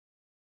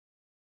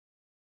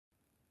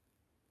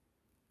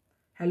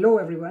Hello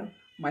everyone,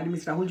 my name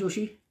is Rahul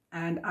Joshi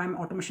and I'm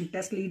automation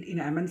test lead in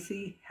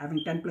MNC,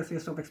 having 10 plus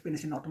years of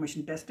experience in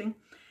automation testing,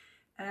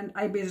 and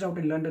I based out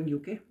in London,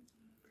 UK.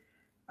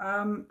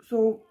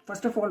 So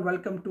first of all,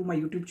 welcome to my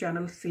YouTube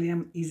channel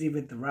Selenium Easy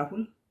with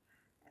Rahul,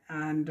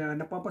 and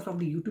the purpose of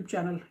the YouTube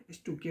channel is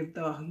to give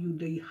you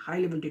the high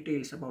level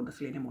details about the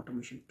Selenium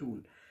automation tool.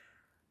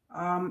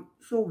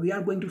 So we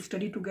are going to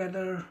study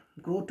together,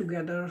 grow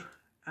together,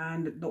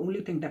 and the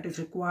only thing that is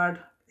required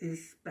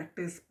is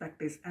practice,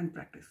 practice and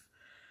practice.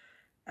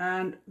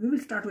 And we will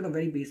start with the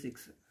very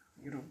basics,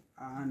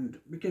 and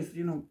because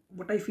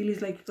what I feel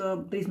is like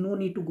there is no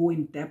need to go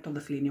in depth on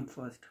the Selenium.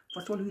 First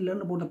of all, we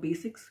learn about the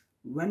basics.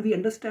 When we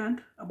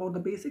understand about the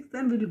basics,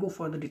 then we will go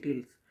further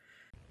details.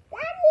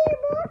 Daddy,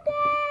 broken!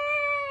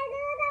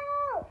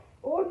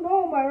 Oh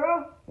no,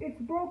 Myra, it's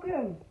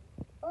broken.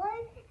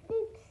 Oh,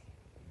 fix.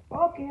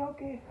 Okay. I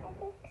fix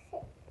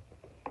it.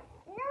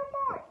 No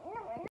more.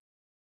 No.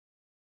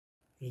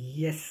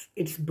 Yes,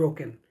 it's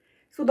broken.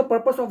 So the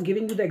purpose of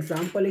giving you the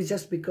example is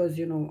just because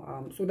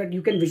so that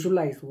you can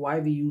visualize why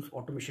we use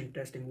automation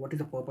testing. What is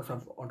the purpose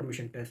of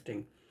automation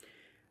testing?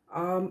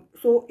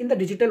 So in the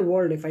digital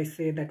world, if I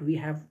say that we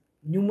have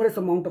numerous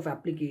amount of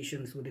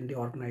applications within the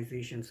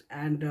organizations,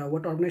 and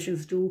what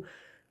organizations do,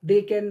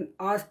 they can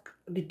ask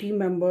the team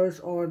members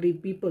or the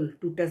people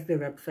to test their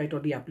website or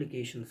the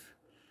applications.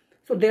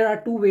 So there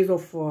are two ways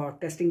of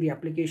testing the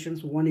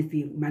applications. One is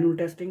the manual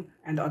testing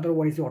and the other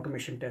one is the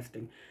automation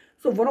testing.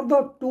 So one of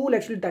the tool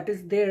actually that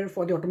is there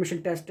for the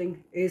automation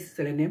testing is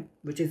Selenium,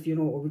 which is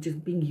which is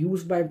being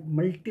used by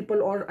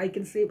multiple, or I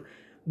can say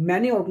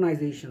many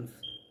organizations,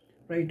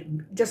 right?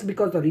 Just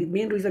because the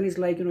main reason is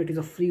like it is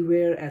a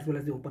freeware as well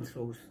as the open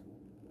source.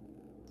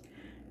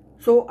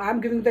 So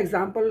I'm giving the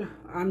example.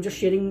 I'm just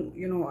sharing,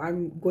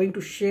 I'm going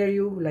to share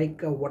you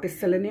like what is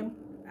Selenium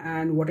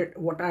and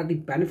what are the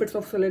benefits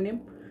of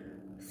Selenium.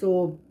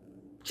 So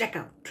check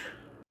out.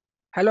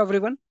 Hello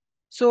everyone.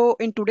 So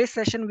in today's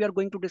session, we are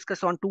going to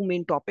discuss on two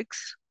main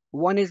topics.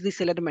 One is the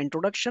Selenium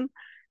introduction.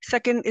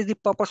 Second is the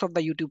purpose of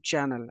the YouTube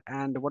channel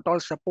and what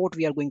all support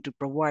we are going to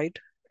provide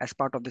as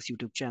part of this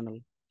YouTube channel.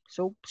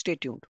 So stay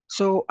tuned.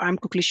 So I'm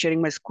quickly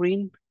sharing my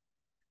screen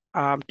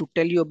to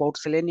tell you about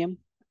Selenium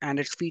and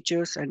its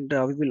features, and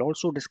we will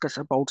also discuss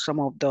about some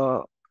of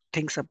the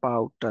things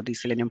about the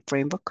Selenium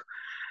framework.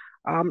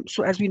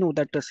 So as we know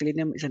that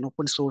Selenium is an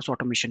open source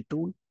automation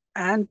tool,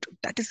 and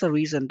that is the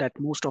reason that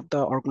most of the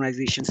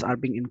organizations are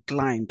being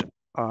inclined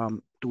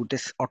to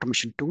this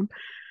automation tool.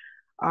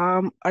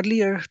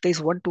 Earlier,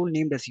 there's one tool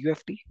named as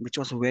UFT, which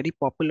was very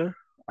popular,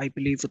 I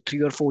believe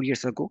 3 or 4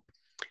 years ago.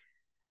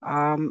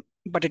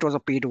 But it was a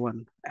paid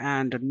one.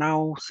 And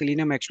now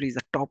Selenium actually is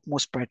the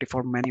topmost priority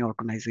for many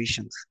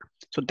organizations.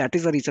 So that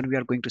is the reason we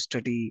are going to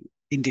study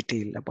in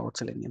detail about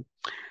Selenium.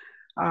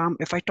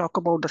 If I talk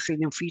about the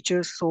Selenium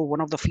features, so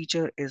one of the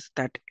feature is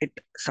that it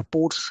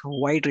supports a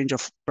wide range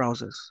of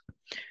browsers.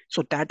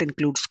 So that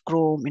includes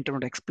Chrome,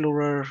 Internet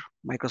Explorer,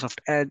 Microsoft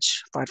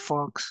Edge,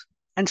 Firefox,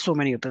 and so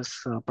many others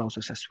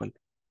browsers as well.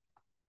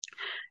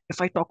 If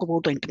I talk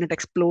about the Internet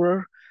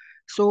Explorer,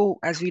 so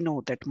as we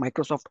know that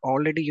Microsoft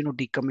already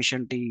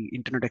decommissioned the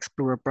Internet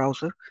Explorer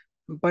browser,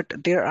 but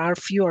there are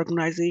few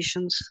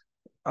organizations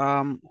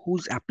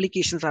whose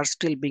applications are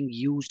still being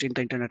used in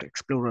the Internet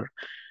Explorer.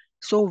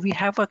 So we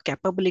have a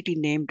capability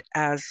named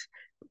as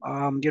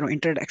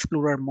Internet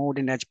Explorer mode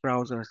in Edge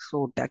browser.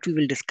 So that we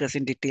will discuss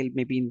in detail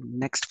maybe in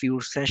next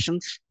few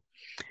sessions.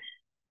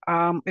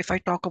 If I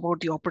talk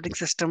about the operating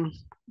system,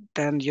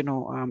 then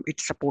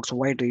it supports a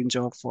wide range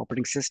of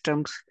operating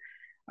systems.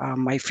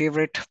 My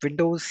favorite,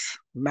 Windows,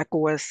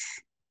 macOS,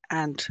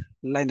 and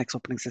Linux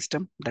operating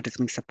system that is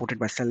being supported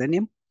by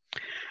Selenium.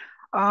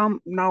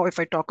 Now, if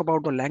I talk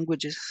about the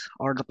languages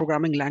or the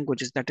programming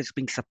languages that is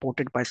being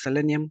supported by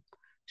Selenium,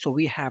 so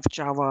we have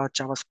Java,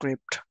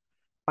 JavaScript,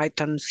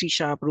 Python, C#,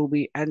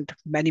 Ruby, and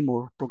many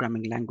more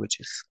programming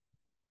languages.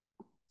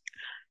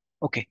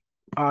 Okay,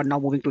 now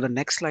moving to the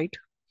next slide.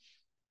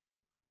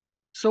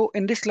 So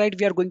in this slide,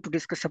 we are going to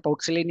discuss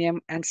about Selenium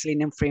and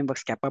Selenium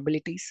framework's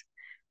capabilities.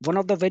 One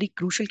of the very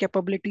crucial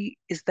capability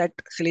is that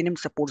Selenium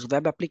supports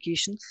web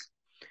applications.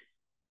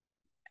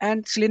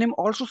 And Selenium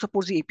also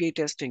supports the API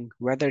testing,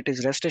 whether it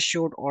is REST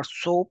assured or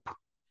SOAP.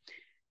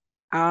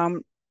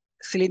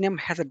 Selenium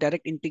has a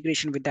direct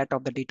integration with that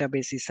of the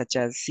databases such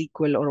as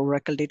SQL or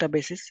Oracle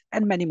databases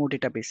and many more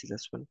databases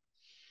as well.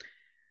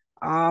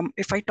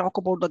 If I talk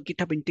about the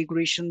GitHub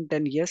integration,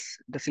 then yes,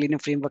 the Selenium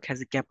framework has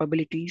the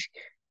capabilities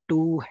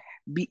to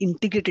be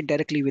integrated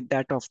directly with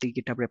that of the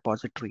GitHub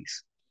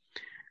repositories.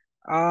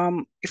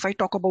 If I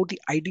talk about the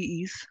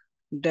IDEs,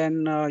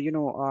 then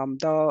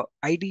the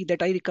IDE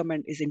that I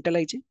recommend is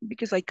IntelliJ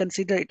because I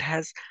consider it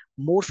has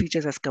more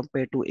features as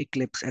compared to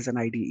Eclipse as an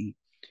IDE.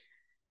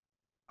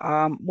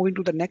 Moving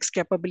to the next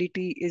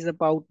capability is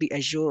about the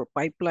Azure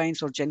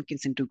pipelines or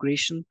Jenkins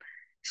integration.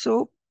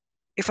 So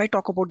if I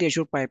talk about the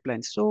Azure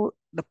pipeline, so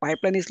the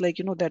pipeline is like,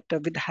 that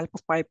with the help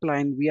of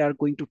pipeline, we are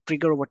going to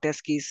trigger our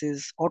test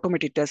cases,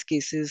 automated test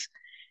cases.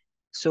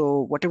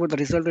 So whatever the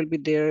result will be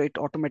there, it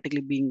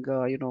automatically being,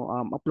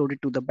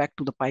 uploaded to the back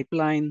to the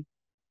pipeline.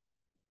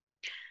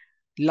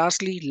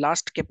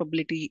 Last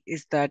capability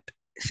is that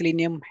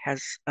Selenium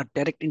has a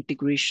direct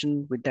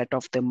integration with that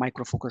of the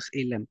Micro Focus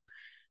ALM.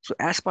 So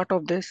as part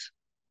of this,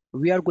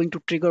 we are going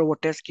to trigger our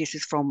test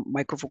cases from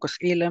Micro Focus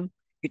ALM.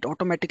 It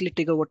automatically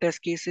trigger our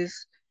test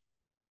cases,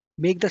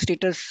 make the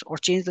status or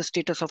change the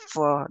status of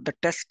the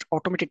test,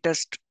 automated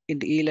test in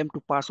the ALM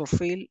to pass or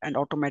fail, and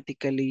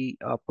automatically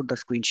put the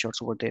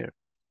screenshots over there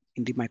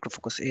in the Micro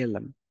Focus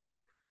ALM.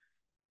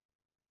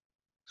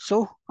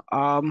 So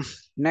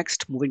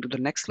next, moving to the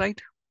next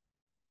slide.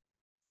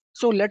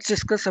 So let's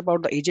discuss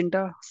about the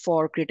agenda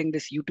for creating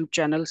this YouTube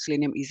channel,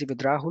 Selenium Easy with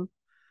Rahul.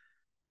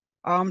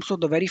 So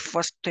the very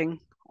first thing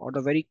or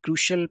the very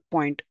crucial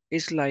point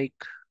is like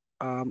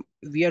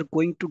we are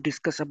going to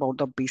discuss about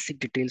the basic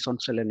details on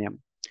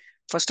Selenium.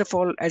 First of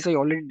all, as I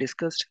already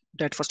discussed,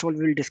 that first of all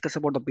we will discuss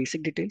about the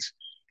basic details.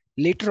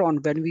 Later on,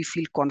 when we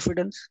feel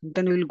confidence,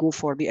 then we will go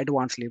for the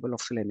advanced level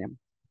of Selenium.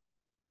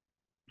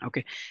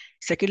 Okay.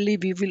 Secondly,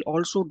 we will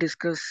also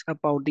discuss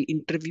about the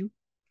interview,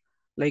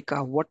 like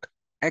what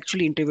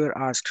actually interviewer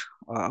asked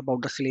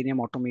about the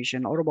Selenium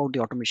automation or about the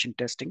automation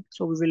testing.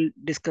 So we will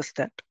discuss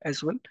that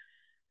as well.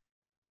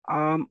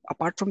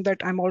 Apart from that,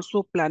 I'm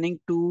also planning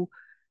to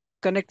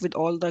connect with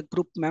all the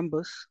group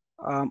members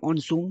on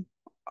Zoom.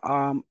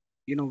 Um,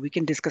 we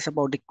can discuss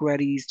about the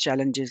queries,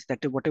 challenges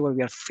that whatever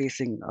we are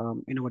facing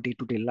in our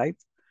day-to-day life.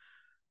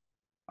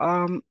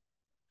 Um,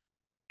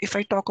 if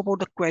I talk about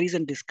the queries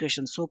and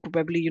discussions, so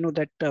probably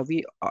that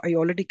I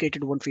already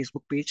created one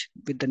Facebook page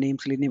with the name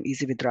Selenium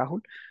Easy with Rahul.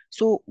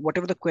 So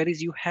whatever the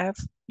queries you have,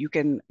 you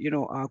can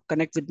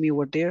connect with me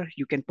over there.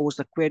 You can post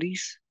the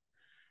queries,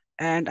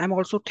 and I'm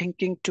also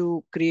thinking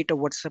to create a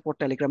WhatsApp or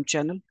Telegram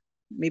channel.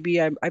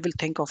 Maybe I will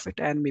think of it,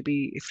 and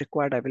maybe if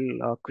required, I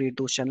will create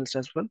those channels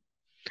as well.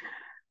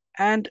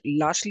 And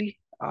lastly,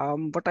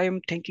 what I am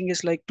thinking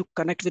is like to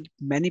connect with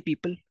many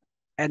people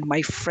and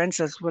my friends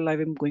as well. I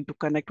am going to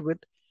connect with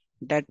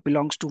that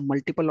belongs to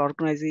multiple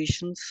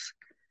organizations,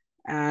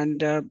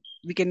 and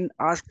we can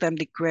ask them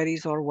the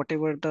queries or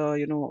whatever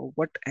the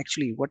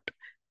what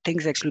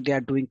things actually they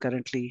are doing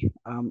currently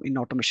in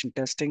automation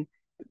testing,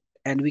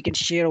 and we can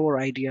share our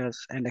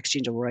ideas and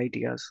exchange our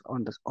ideas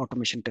on this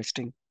automation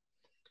testing.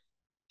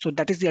 So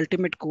that is the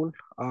ultimate goal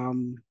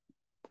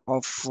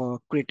of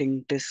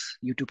creating this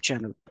YouTube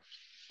channel.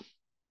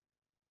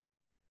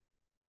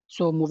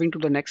 So moving to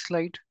the next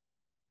slide.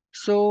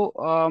 So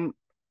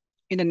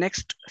in the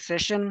next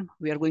session,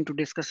 we are going to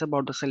discuss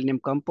about the Selenium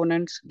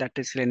components, that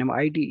is Selenium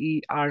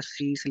IDE,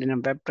 RC,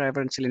 Selenium WebDriver,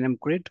 and Selenium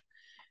Grid.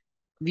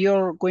 We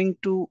are going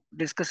to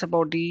discuss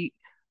about the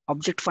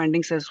object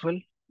findings as well.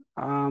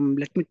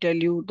 Let me tell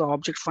you, the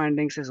object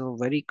findings is a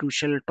very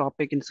crucial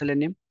topic in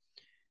Selenium.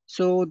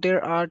 So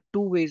there are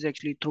two ways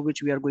actually through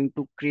which we are going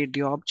to create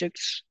the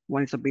objects.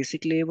 One is the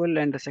basic level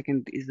and the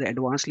second is the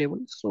advanced level.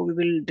 So we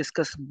will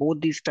discuss both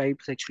these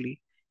types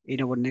actually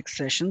in our next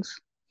sessions.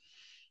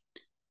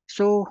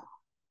 So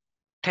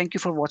thank you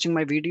for watching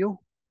my video.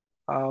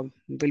 We'll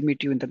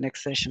meet you in the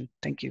next session.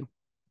 Thank you.